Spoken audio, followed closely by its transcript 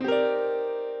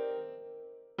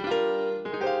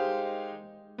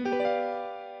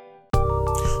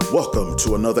Welcome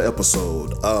to another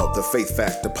episode of the Faith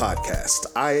Factor Podcast.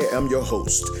 I am your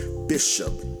host,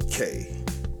 Bishop K.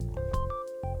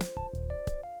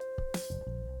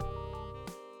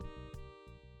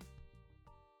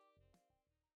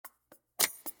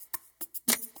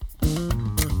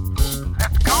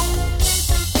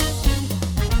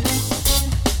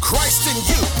 Christ in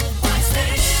you,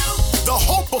 the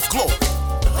hope of glory.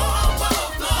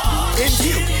 In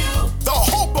you, the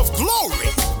hope of glory.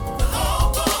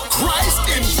 Christ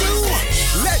in you,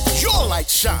 let your light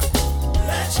shine.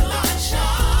 Let your light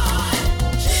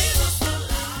shine. Jesus the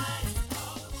light.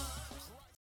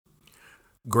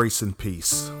 Grace and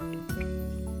peace.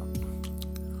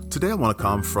 Today I want to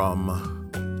come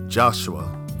from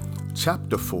Joshua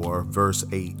chapter 4, verse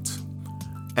 8.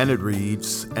 And it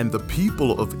reads, "And the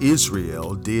people of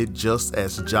Israel did just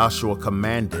as Joshua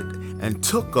commanded, and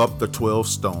took up the 12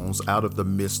 stones out of the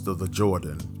midst of the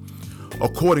Jordan,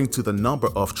 according to the number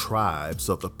of tribes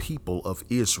of the people of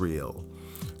Israel,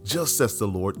 just as the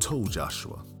Lord told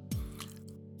Joshua.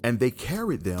 And they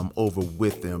carried them over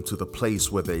with them to the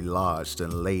place where they lodged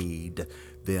and laid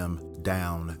them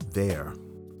down there."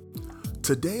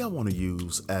 Today I want to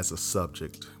use as a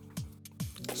subject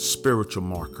spiritual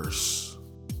markers.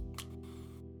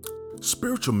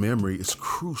 Spiritual memory is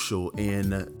crucial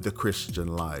in the Christian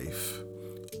life.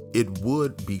 It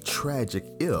would be tragic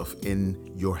if, in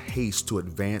your haste to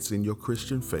advance in your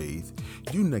Christian faith,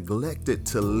 you neglected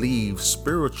to leave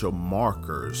spiritual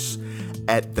markers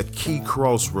at the key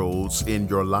crossroads in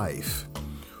your life.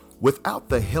 Without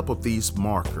the help of these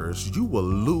markers, you will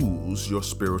lose your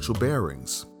spiritual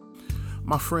bearings.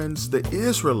 My friends, the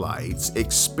Israelites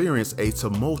experienced a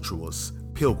tumultuous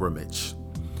pilgrimage.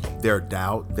 Their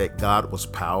doubt that God was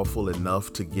powerful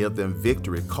enough to give them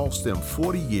victory cost them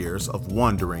 40 years of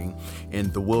wandering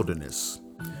in the wilderness.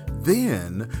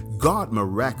 Then God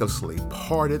miraculously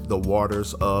parted the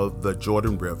waters of the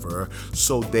Jordan River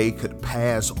so they could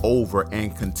pass over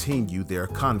and continue their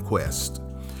conquest.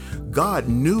 God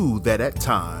knew that at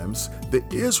times the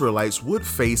Israelites would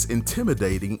face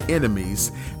intimidating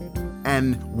enemies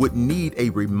and would need a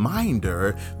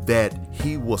reminder that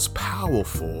He was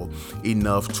powerful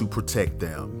enough to protect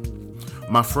them.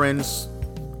 My friends,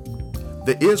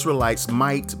 the Israelites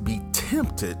might be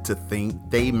tempted to think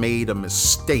they made a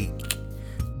mistake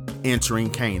entering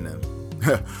Canaan.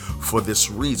 For this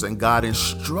reason, God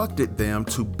instructed them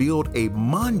to build a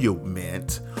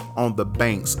monument on the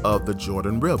banks of the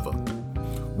Jordan River.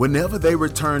 Whenever they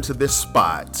returned to this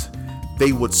spot,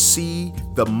 they would see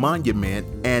the monument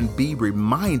and be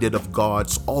reminded of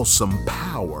God's awesome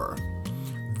power.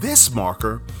 This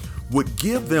marker would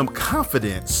give them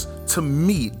confidence to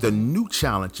meet the new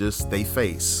challenges they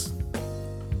face.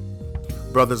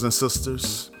 Brothers and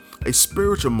sisters, a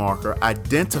spiritual marker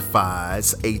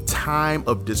identifies a time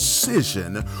of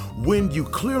decision when you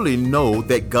clearly know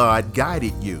that God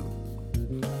guided you.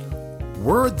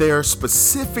 Were there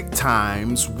specific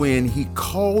times when He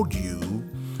called you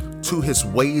to His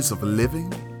ways of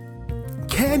living?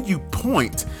 Can you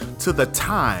point to the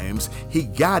times He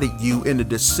guided you in a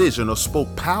decision or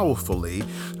spoke powerfully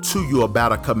to you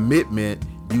about a commitment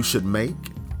you should make?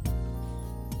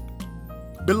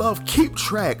 Beloved, keep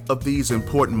track of these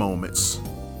important moments.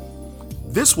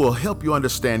 This will help you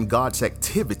understand God's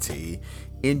activity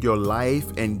in your life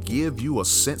and give you a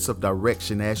sense of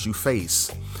direction as you face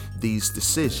these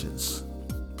decisions.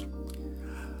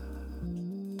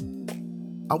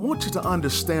 I want you to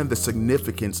understand the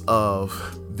significance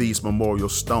of these memorial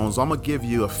stones. I'm going to give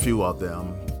you a few of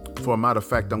them. For a matter of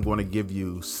fact, I'm going to give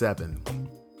you 7.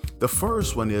 The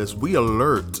first one is we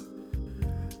alert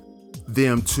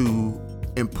them to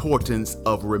importance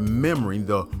of remembering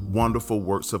the wonderful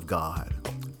works of God.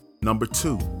 Number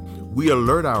 2, we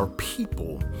alert our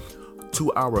people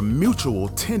to our mutual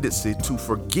tendency to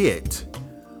forget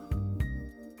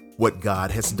what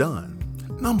God has done.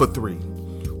 Number 3,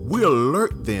 we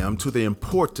alert them to the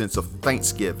importance of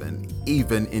thanksgiving,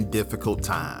 even in difficult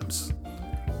times.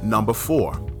 Number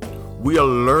 4, we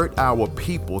alert our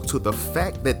people to the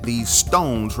fact that these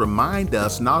stones remind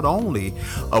us not only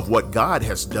of what God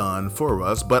has done for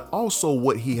us, but also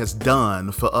what He has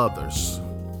done for others.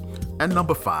 And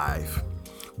number 5,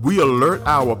 we alert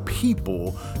our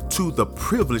people to the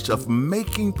privilege of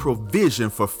making provision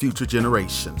for future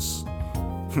generations.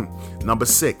 Number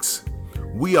 6,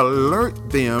 we alert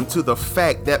them to the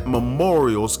fact that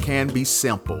memorials can be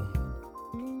simple.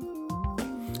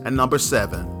 And number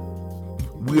 7,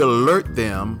 we alert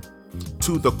them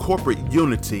to the corporate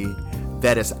unity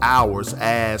that is ours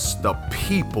as the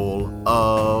people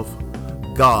of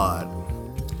God.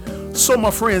 So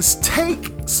my friends,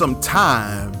 take some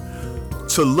time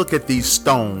to look at these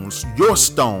stones, your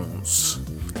stones,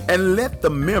 and let the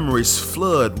memories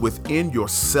flood within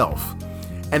yourself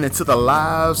and into the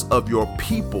lives of your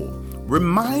people,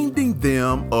 reminding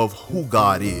them of who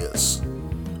God is,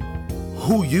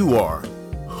 who you are,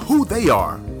 who they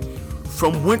are,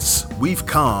 from whence we've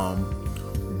come,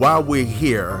 why we're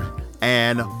here,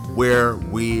 and where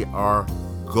we are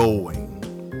going.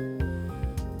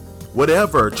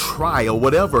 Whatever trial,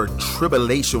 whatever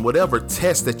tribulation, whatever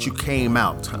test that you came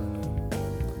out,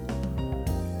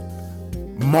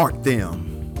 mark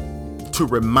them to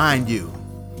remind you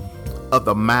of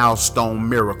the milestone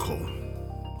miracle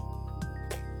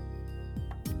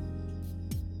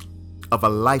of a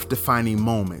life-defining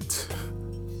moment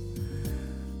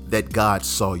that God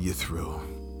saw you through.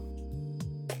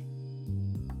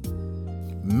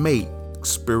 Make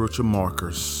spiritual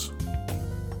markers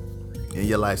in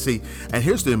your life. See, and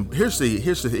here's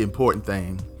the important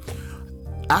thing.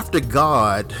 After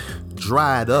God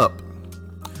dried up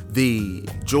the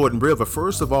Jordan River,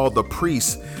 first of all, the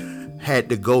priests had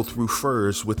to go through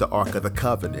first with the Ark of the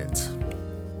Covenant.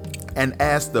 And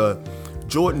as the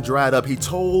Jordan dried up, he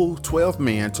told 12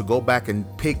 men to go back and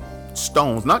pick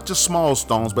stones, not just small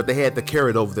stones, but they had to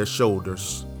carry it over their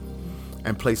shoulders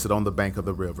and place it on the bank of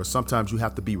the river. Sometimes you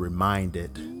have to be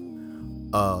reminded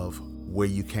of where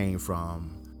you came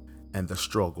from and the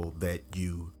struggle that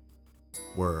you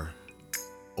were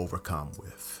overcome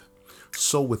with.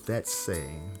 So with that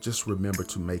saying, just remember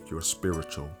to make your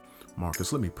spiritual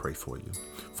markers. Let me pray for you.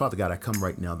 Father God, I come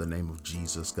right now in the name of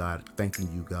Jesus, God,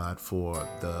 thanking you, God, for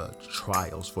the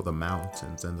trials, for the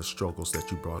mountains and the struggles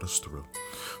that you brought us through.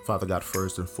 Father God,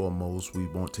 first and foremost, we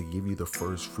want to give you the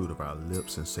first fruit of our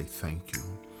lips and say thank you.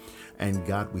 And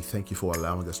God, we thank you for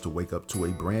allowing us to wake up to a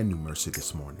brand new mercy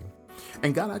this morning.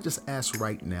 And God, I just ask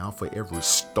right now for every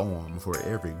storm, for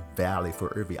every valley,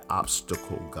 for every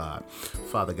obstacle, God,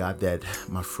 Father God, that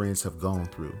my friends have gone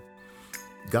through.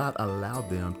 God, allow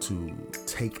them to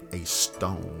take a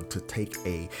stone, to take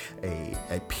a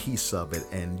piece of it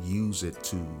and use it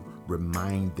to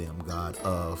remind them, God,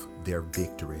 of their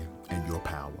victory and your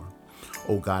power.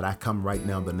 Oh God, I come right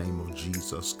now in the name of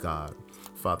Jesus, God.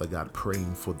 Father God,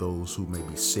 praying for those who may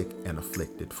be sick and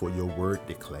afflicted, for your word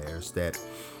declares that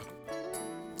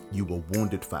you were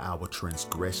wounded for our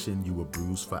transgression, you were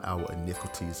bruised for our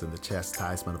iniquities, and the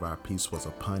chastisement of our peace was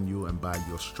upon you, and by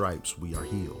your stripes we are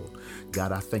healed.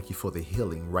 God, I thank you for the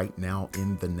healing right now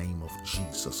in the name of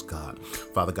Jesus, God.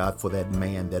 Father God, for that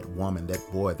man, that woman, that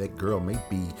boy, that girl may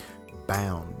be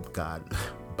bound, God,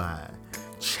 by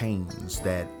chains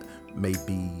that may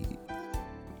be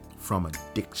from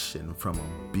addiction, from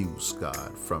abuse,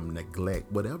 God, from neglect,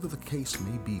 whatever the case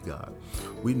may be, God.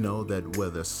 We know that where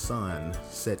the Son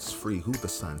sets free, who the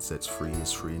Son sets free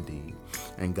is free indeed.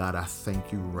 And God, I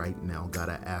thank you right now. God,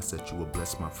 I ask that you will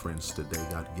bless my friends today.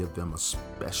 God, give them a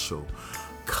special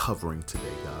covering today,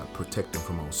 God. Protect them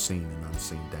from all seen and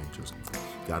unseen dangers.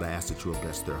 God, I ask that you will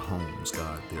bless their homes,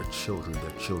 God, their children,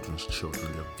 their children's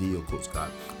children, their vehicles,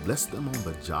 God. Bless them on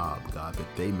the job, God,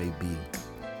 that they may be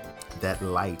that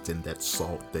light and that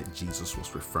salt that Jesus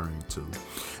was referring to.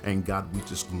 And God, we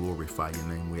just glorify your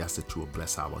name. We ask that you will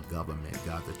bless our government,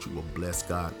 God, that you will bless,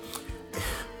 God,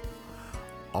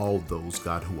 all those,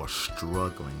 God, who are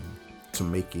struggling to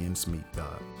make ends meet,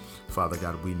 God. Father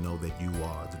God, we know that you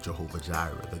are the Jehovah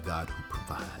Jireh, the God who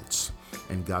provides.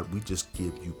 And God, we just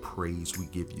give you praise. We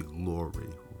give you glory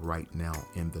right now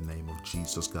in the name of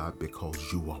Jesus, God,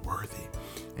 because you are worthy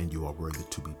and you are worthy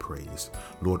to be praised.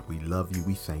 Lord, we love you.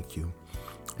 We thank you.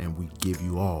 And we give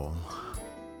you all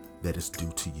that is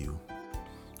due to you.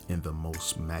 In the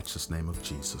most matchless name of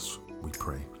Jesus, we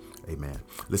pray. Amen.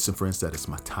 Listen, friends, that is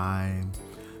my time.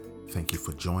 Thank you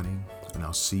for joining, and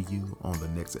I'll see you on the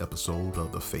next episode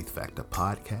of the Faith Factor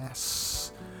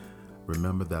Podcast.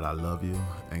 Remember that I love you,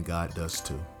 and God does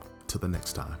too. Till the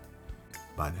next time.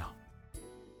 Bye now.